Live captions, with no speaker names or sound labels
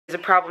There's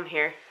a problem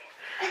here.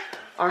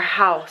 Our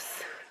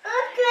house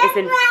is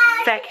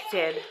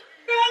infected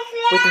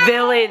with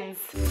villains.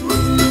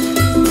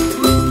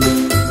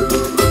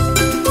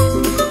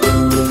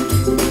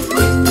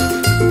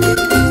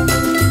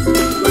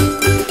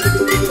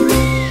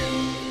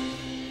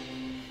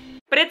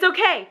 But it's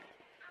okay.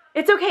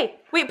 It's okay.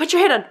 Wait, put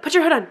your head on. Put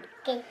your head on.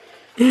 Okay.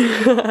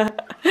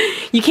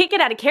 You can't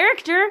get out of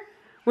character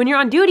when you're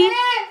on duty.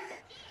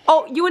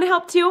 Oh, you want to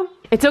help too?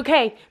 It's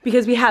okay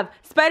because we have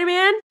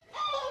Spider-Man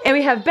and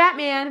we have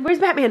Batman. Where's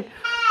Batman?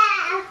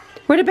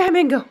 Where did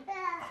Batman go?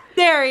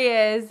 There he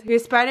is. We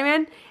have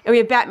Spider-Man and we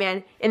have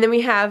Batman. And then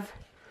we have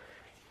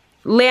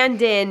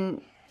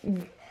Landon.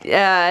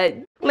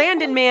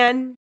 Landon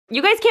man.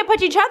 You guys can't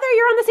punch each other.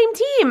 You're on the same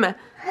team.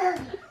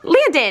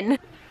 Landon.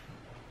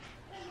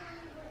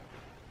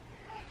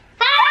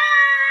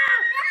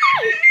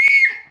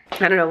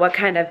 I don't know what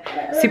kind of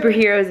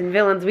superheroes and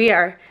villains we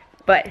are,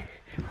 but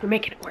we're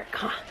making it work,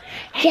 huh?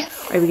 Hey,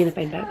 Yes. Are we gonna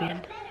find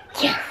Batman?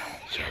 Yes.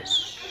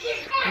 Yes.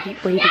 Where do you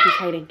think he's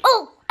hiding?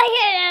 Oh, I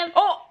hear him.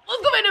 Oh,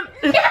 let's go find him.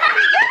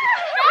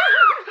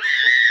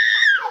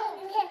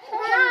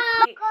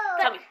 Hey,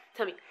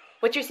 tell me,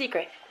 what's your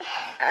secret?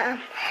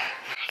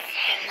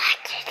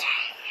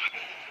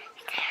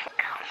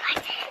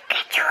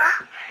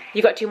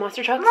 You got 2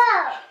 monster trucks?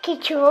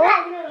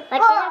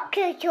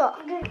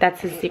 That's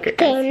his secret.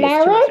 Guys. He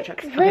has 2 monster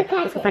trucks. Okay,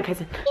 let's go find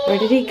Tyson. Where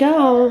did he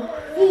go?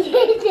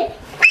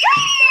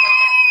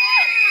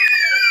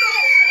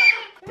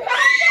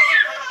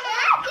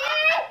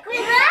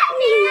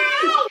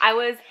 I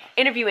was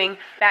interviewing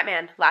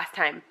Batman last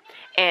time,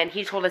 and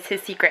he told us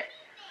his secret.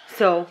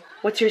 So,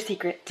 what's your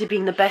secret to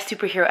being the best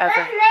superhero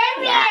ever?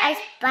 Yeah, I'm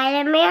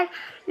Spider-Man.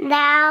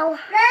 Now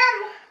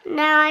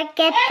I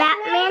get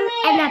Batman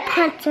and I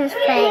punch his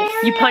face.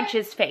 You punch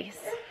his face.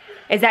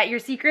 Is that your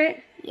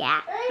secret?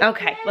 Yeah.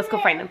 Okay, let's go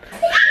find him.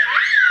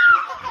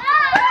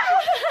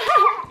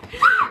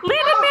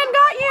 Landon man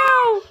got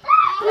you!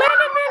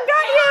 Landon man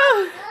got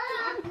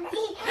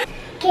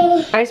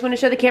you! I just want to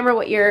show the camera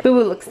what your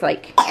boo-boo looks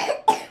like.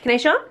 Can I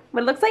show him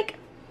what it looks like?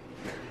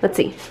 Let's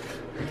see.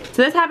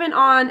 So this happened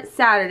on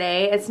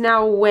Saturday. It's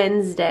now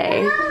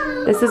Wednesday.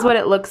 This is what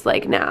it looks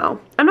like now.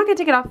 I'm not gonna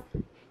take it off.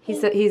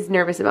 He's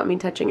nervous about me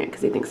touching it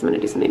because he thinks I'm gonna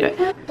do something to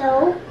it.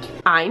 Don't.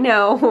 I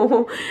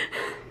know.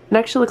 It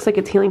actually looks like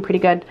it's healing pretty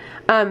good.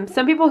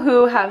 Some people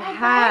who have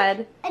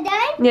had... I'm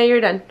done? Yeah, you're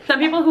done. Some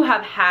people who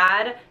have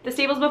had the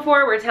staples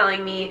before were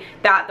telling me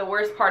that the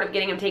worst part of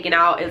getting them taken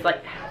out is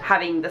like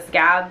having the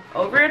scab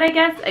over it, I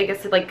guess. I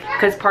guess like,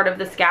 because part of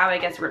the scab, I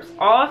guess, rips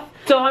off.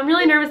 So I'm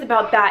really nervous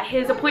about that.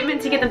 His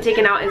appointment to get them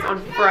taken out is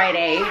on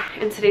Friday,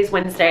 and today's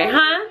Wednesday.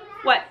 Huh?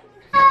 What?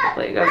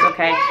 Hopefully it goes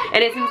okay.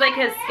 And it seems like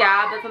his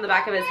scab that's on the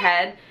back of his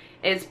head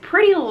is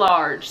pretty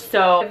large.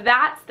 So if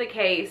that's the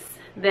case,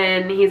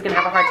 then he's gonna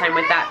have a hard time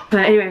with that.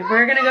 But anyway,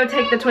 we're gonna go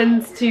take the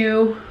twins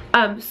to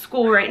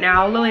school right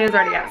now. Lilia's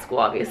already at school,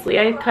 obviously.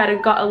 I kind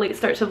of got a late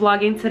start to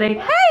vlogging today.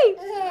 Hey!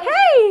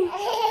 Hey!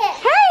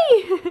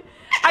 Hey!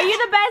 Are you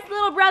the best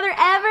little brother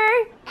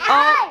ever?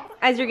 Oh,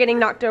 as you're getting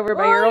knocked over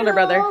by your older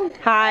brother.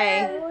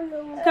 Hi.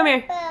 Come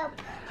here.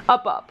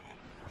 Up.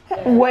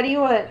 What do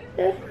you want?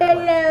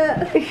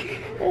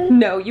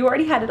 No, you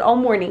already had it all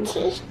morning.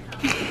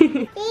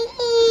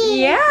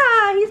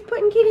 Yeah, he's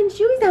putting Kaden's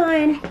shoes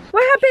on.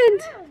 What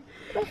happened?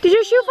 Did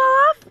your shoe fall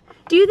off?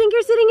 Do you think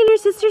you're sitting in your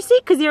sister's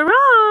seat? Because you're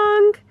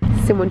wrong.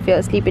 Someone fell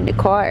asleep in the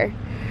car.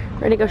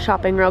 We're gonna go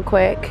shopping real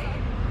quick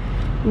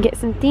and get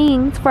some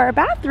things for our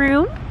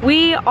bathroom.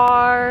 We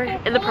are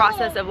in the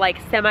process of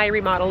like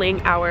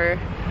semi-remodeling our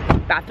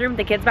bathroom,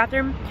 the kids'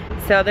 bathroom.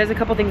 So there's a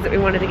couple things that we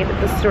wanted to get at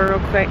the store real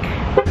quick.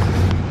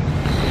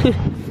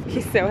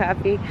 He's so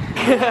happy.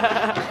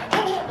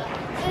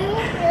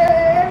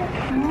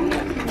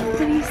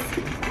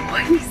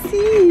 What do you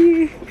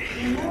see?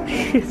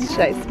 He's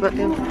shy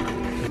smile.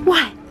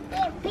 What?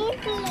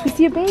 You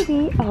see a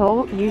baby?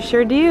 Oh, you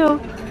sure do.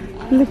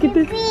 Look at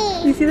this.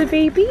 You see the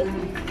baby?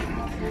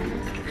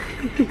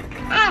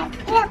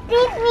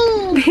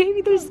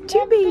 Baby, there's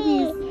 2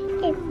 babies.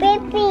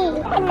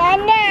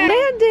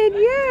 Landon,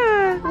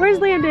 yeah. Where's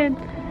Landon?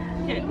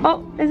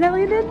 Oh, is that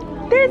Landon?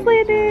 There's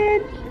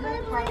Landon.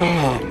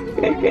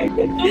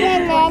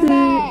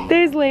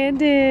 There's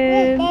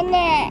Landon.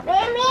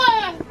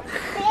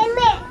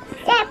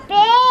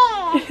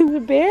 The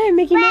bear,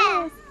 Mickey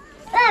Mouse.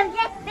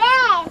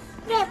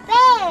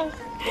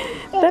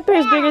 That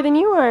bear's bigger than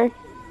you are.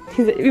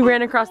 We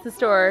ran across the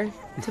store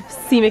to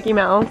see Mickey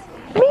Mouse.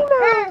 Mickey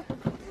Mouse.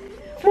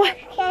 What?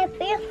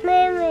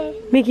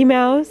 Mickey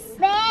Mouse.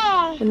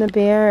 And the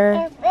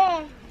bear.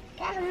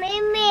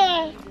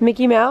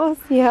 Mickey Mouse,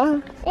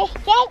 yeah.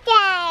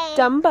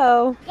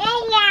 Dumbo.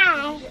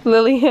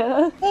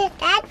 Lilia.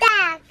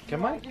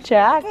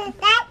 Jack.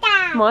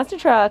 Monster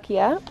truck,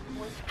 yeah.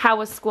 How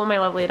was school, my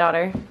lovely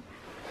daughter?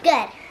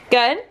 Good.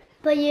 Good?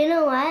 But you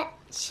know what?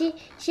 She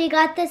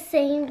got the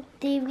same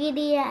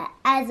DVD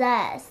as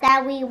us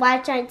that we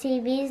watch on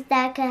TVs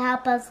that could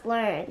help us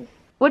learn.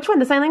 Which one?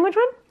 The sign language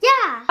one?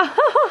 Yeah.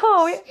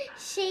 Oh,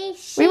 She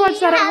we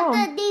watched that at home.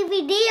 has the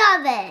DVD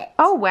of it.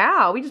 Oh,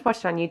 wow. We just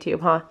watched it on YouTube,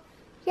 huh?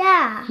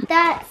 Yeah.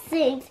 That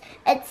sings,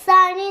 it's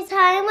sunny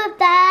time with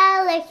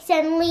Alex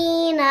and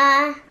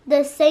Lena.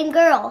 The same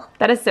girl.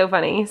 That is so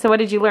funny. So what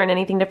did you learn?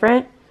 Anything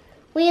different?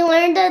 We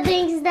learned the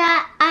things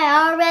that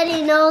I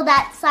already know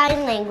that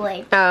sign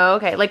language. Oh,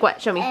 okay. Like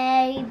what? Show me.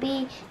 A,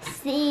 B,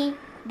 C,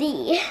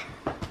 D.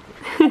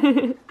 I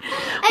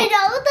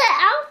know the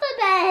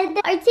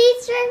alphabet. Our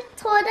teacher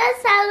told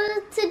us how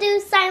to do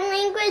sign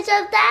language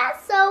of that.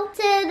 So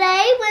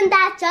today, when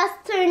that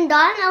just turned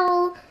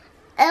on,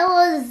 it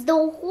was the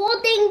whole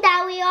thing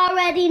that we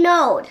already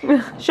know.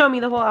 Show me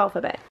the whole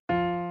alphabet.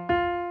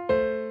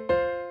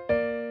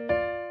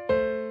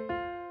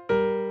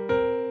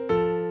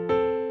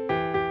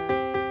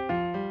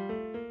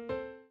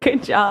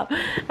 Good job.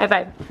 High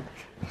five.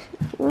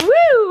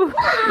 Woo!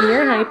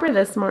 You're hyper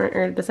this morning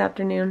or this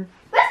afternoon.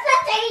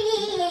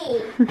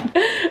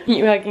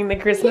 You hugging the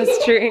Christmas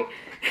tree.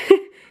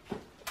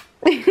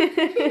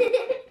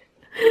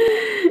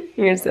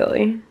 You're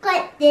silly.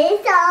 Put this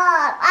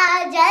up.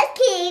 I'm just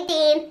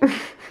kidding.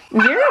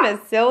 You're in a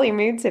silly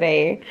mood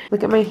today.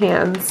 Look at my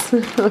hands.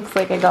 Looks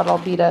like I got all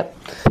beat up.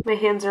 My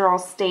hands are all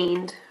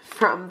stained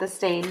from the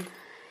stain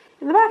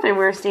in the bathroom.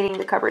 We were staining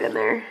the cupboard in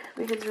there.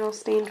 My hands are all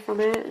stained from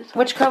it.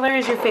 Which color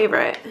is your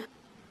favorite?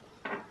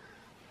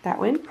 That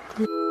one?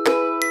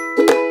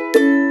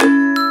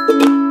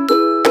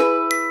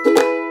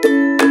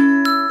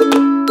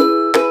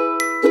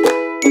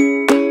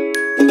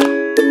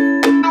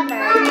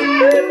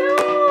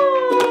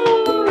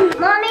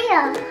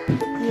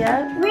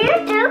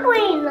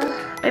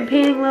 I'm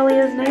painting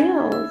Lilia's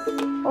nails.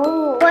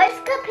 Oh, boys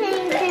can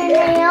paint their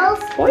nails.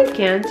 Boys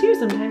can too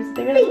sometimes.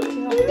 They really look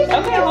too hard.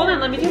 Okay, hold on.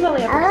 Let me do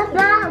Lilia. I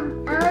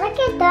want to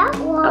get that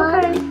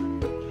one. Okay.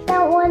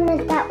 That one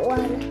is that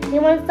one.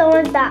 You want the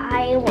ones that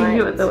I want.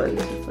 You want the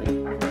ones just like.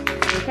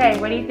 Okay,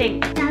 what do you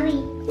think?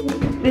 Daddy.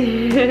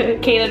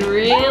 Kaden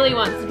really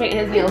wants to paint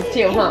his nails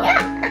too,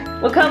 huh?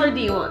 What color do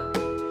you want?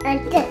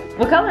 This.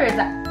 What color is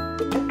that?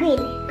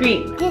 Green.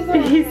 Green. This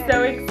one. He's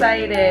so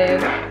excited.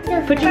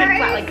 Put your hand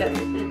flat like this.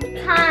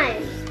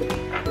 Time.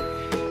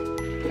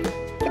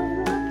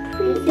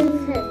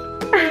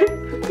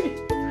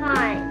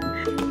 Time.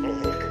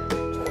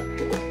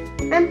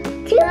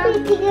 Two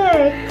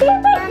fingers.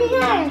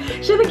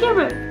 Show the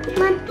camera.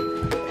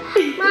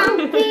 Mom,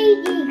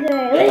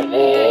 finger.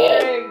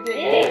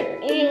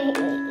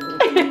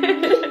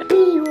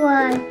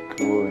 B1.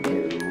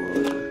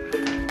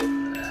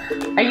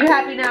 Are you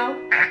happy now?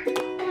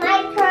 My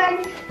turn.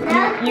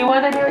 You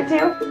want to do it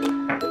too?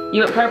 You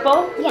want purple?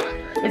 Yeah.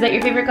 Is that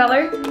your favorite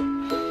color?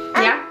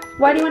 Yeah?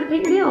 Why do you want to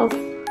paint your nails?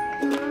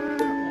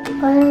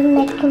 I want to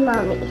make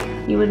mommy.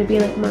 You want to be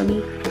like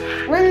mommy?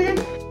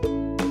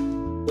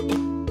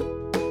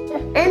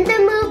 In the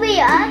movie,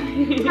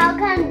 how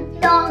can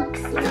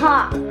dogs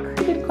talk?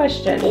 Good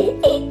question.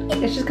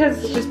 It's just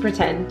because it's just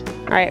pretend.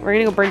 Alright, we're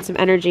going to go burn some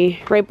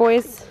energy. Right,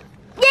 boys?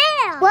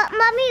 Yeah! What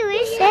mommy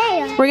we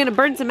say? We're going to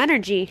burn some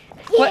energy.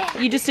 Yeah.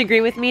 What? You just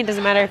agree with me? It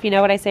doesn't matter if you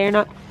know what I say or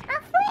not?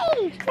 I'm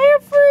free!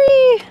 You're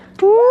free!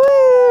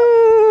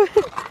 Woo!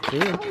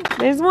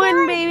 There's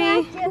one,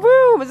 baby.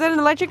 Woo! Was that an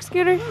electric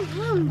scooter?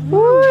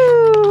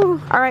 Woo!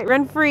 Alright,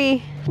 run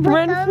free.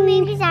 Run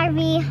free. Maybe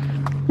sorry.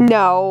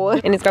 No.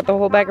 And he's got the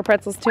whole bag of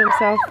pretzels to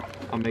himself.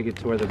 I'll make it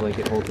to where the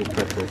blanket holds his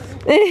pretzels.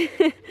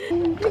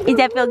 Does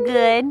that feel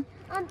good?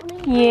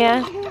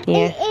 Yeah.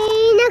 Yeah.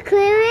 Ain't a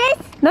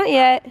Christmas? Not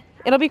yet.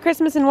 It'll be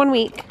Christmas in 1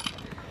 week.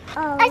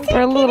 Or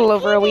a little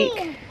over a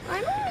week.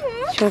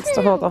 She wants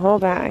to hold the whole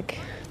bag.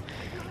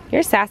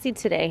 You're sassy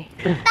today.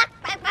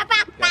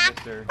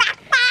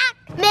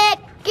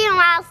 Mickey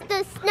Mouse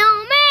the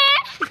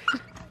snowman.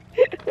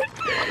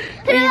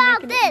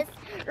 Rudolph this.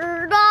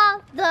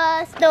 Rudolph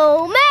the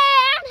snowman.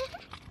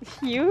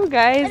 You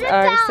guys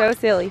are so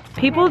silly.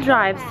 People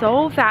drive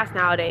so fast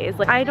nowadays.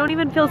 Like, I don't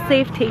even feel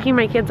safe taking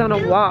my kids on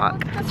a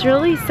walk. It's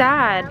really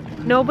sad.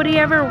 Nobody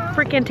ever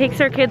freaking takes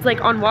their kids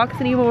like on walks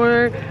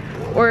anymore,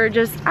 or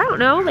just, I don't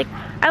know, like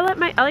I like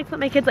to let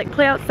my kids like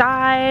play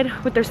outside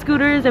with their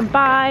scooters and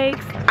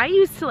bikes. I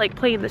used to like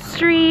play in the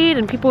street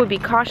and people would be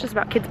cautious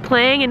about kids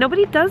playing, and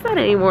nobody does that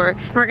anymore.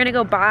 We're gonna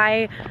go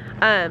buy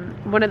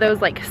one of those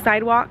like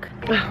sidewalk,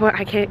 how am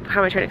I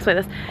trying to explain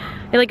this?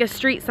 Like a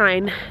street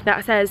sign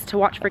that says to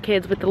watch for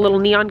kids with the little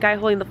neon guy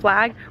holding the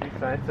flag.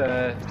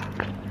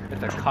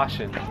 It's a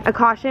caution. A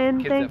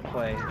caution thing? Kids at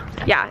play.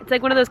 Yeah, it's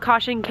like one of those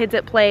caution kids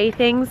at play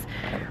things.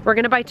 We're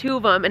gonna buy 2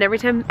 of them, and every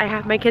time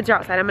my kids are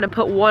outside, I'm gonna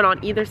put one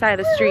on either side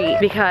of the street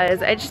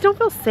because I just don't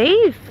feel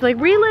safe. Like,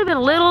 we live in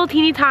a little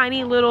teeny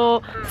tiny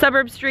little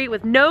suburb street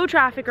with no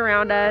traffic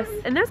around us,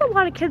 and there's a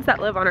lot of kids that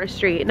live on our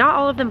street. Not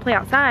all of them play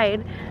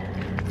outside,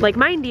 like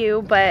mine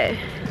do, but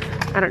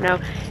I don't know.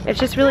 It's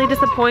just really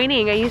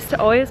disappointing. I used to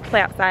always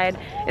play outside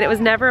and it was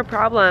never a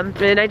problem.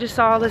 And I just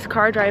saw this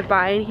car drive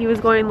by and he was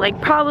going like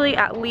probably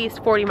at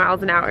least 40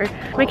 miles an hour.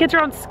 My kids are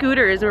on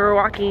scooters and we're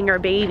walking our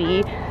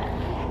baby.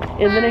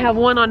 And then I have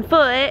one on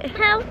foot.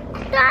 How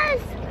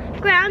does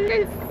ground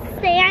and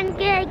sand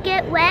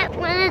get wet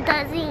when it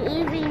doesn't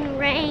even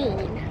rain?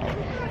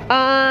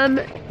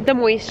 The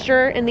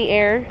moisture in the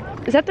air.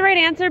 Is that the right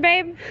answer,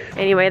 babe?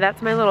 Anyway,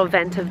 that's my little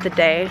vent of the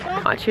day.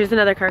 Watch, here's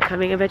another car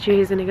coming. I bet you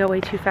he's gonna go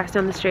way too fast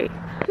down the street.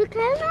 Who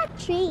cut that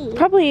tree?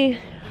 Probably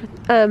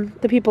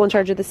the people in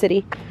charge of the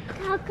city.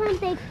 How come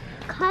they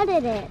cut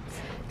it?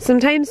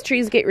 Sometimes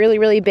trees get really,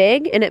 really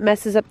big and it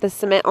messes up the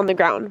cement on the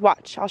ground.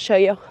 Watch, I'll show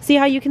you. See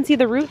how you can see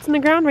the roots in the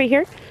ground right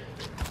here?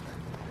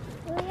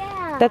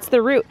 Yeah. That's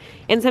the root.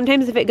 And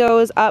sometimes if it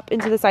goes up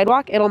into the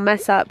sidewalk, it'll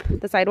mess up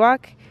the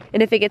sidewalk.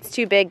 And if it gets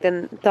too big,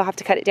 then they'll have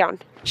to cut it down.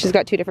 She's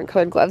got 2 different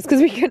colored gloves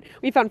because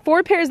we found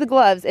 4 pairs of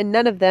gloves and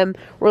none of them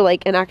were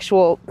like an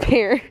actual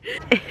pair.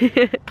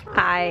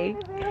 Hi.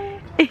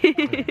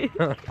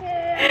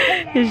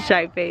 His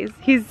shy face.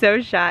 He's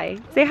so shy.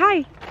 Say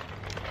hi.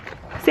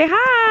 Say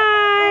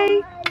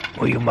hi.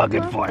 What are you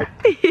mugging for?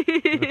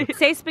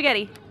 Say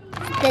spaghetti.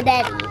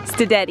 Spaghetti.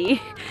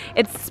 Spaghetti.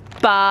 It's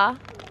spaghetti.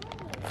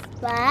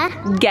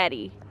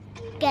 Spaghetti.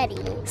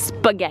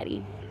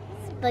 Spaghetti.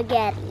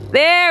 Spaghetti.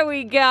 There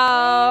we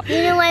go.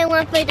 You know what I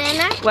want for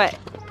dinner? What?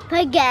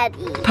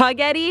 Spaghetti.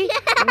 Spaghetti?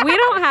 We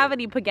don't have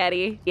any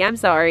spaghetti. Yeah, I'm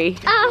sorry.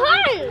 A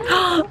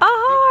heart. A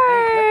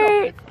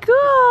heart.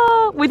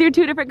 Cool. With your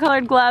 2 different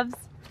colored gloves.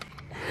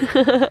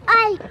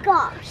 I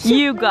got.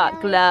 You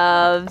got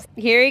gloves.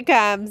 Here he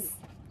comes.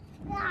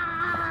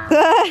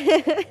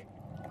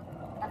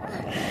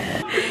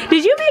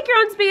 Did you make your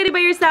own spaghetti by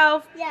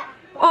yourself? Yeah.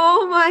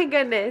 Oh my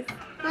goodness.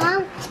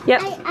 Mom,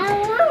 Yep. I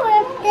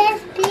want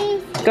this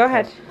piece. Go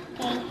ahead.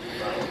 Okay.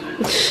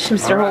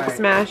 Mr. Hulk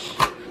smash.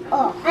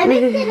 Oh, I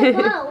mixed it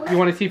both. You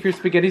want to see if your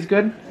spaghetti's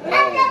good? And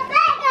the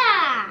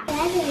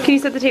Can you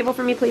set the table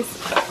for me, please?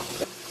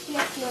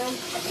 Yes, Mom.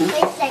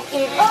 Wait a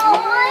second.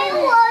 Oh, I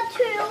want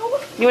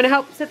to. You want to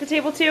help set the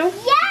table too?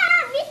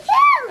 Yeah, me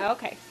too.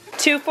 Okay.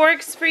 2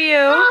 forks for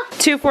you.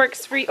 2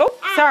 forks for you. Oh,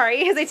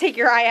 sorry, as I take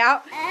your eye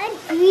out. And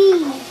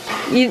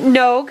 3.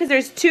 No, because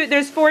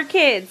there's 4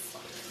 kids.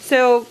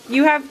 So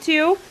you have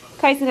 2,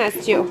 Kyson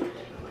has 2.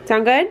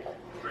 Sound good?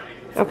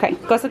 Okay,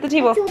 go set the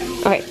table.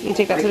 Okay, you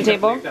take that to the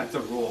table. That's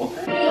a rule.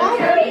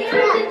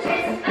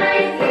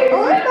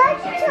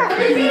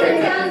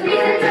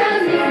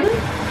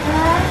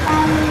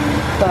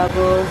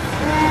 Bubbles.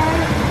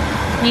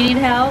 You need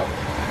help?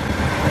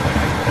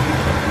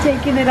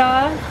 Taking it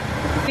off?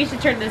 We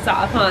should turn this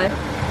off, huh?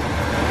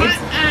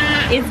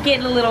 It's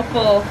getting a little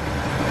full.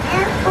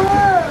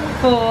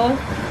 Full.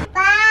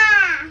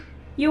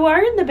 You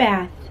are in the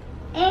bath.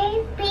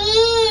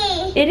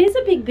 It is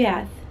a big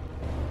bath.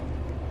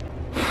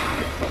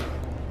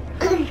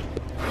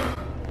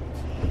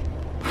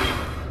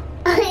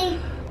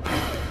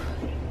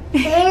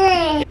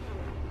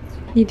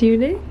 You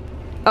doing it?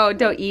 Oh,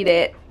 don't eat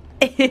it.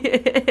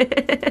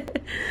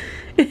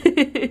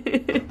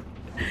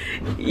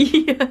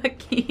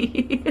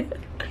 Yucky.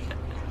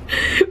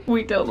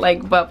 We don't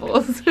like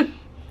bubbles.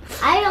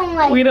 I don't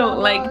like We don't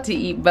bubbles. like to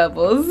eat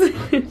bubbles.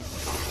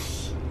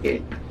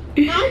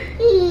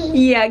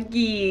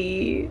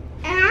 Yucky.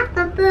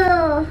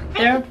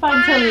 They're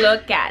fun to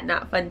look at,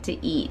 not fun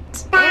to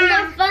eat. And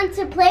they're fun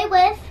to play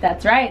with.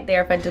 That's right, they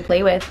are fun to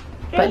play with,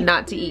 but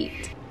not to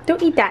eat.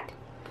 Don't eat that.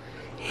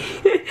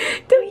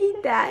 Don't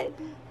eat that.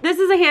 This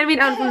is a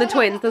hand-me-down from the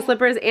twins, the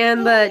slippers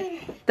and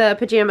the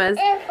pajamas.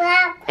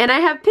 And I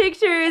have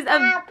pictures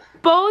of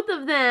both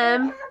of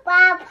them,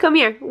 come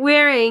here,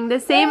 wearing the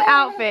same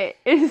outfit.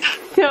 It's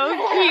so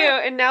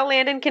cute, and now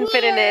Landon can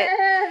fit in it.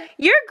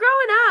 You're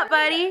growing up,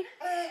 buddy.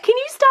 Can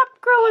you stop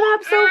growing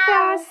up so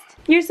fast?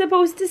 You're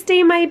supposed to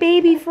stay my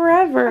baby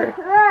forever.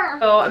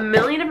 So a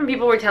million different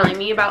people were telling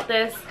me about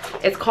this.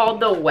 It's called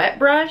the wet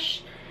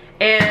brush.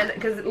 And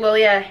because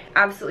Lilia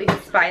absolutely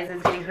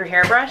despises getting her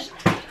hair brushed.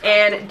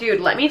 And dude,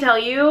 let me tell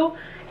you,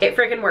 it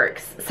freaking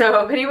works.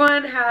 So if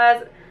anyone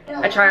has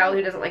a child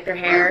who doesn't like their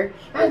hair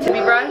to be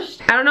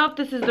brushed, I don't know if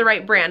this is the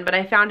right brand, but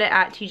I found it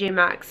at TJ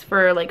Maxx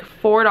for like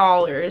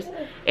 $4.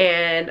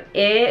 And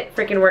it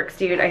freaking works,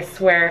 dude. I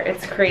swear,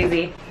 it's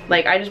crazy.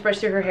 Like, I just brushed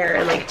through her hair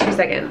in like 2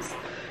 seconds.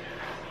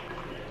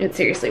 It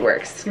seriously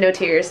works. No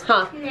tears,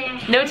 huh?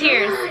 No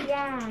tears.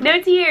 No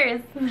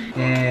tears.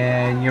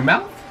 And your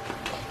mouth?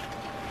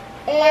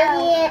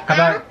 How How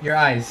about your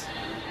eyes?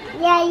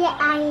 Yeah, your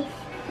eyes.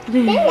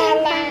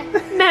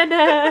 Nana.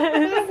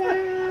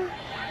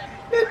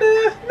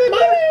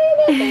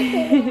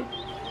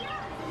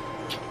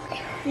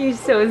 You're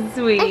so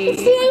sweet.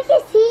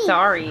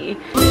 Sorry.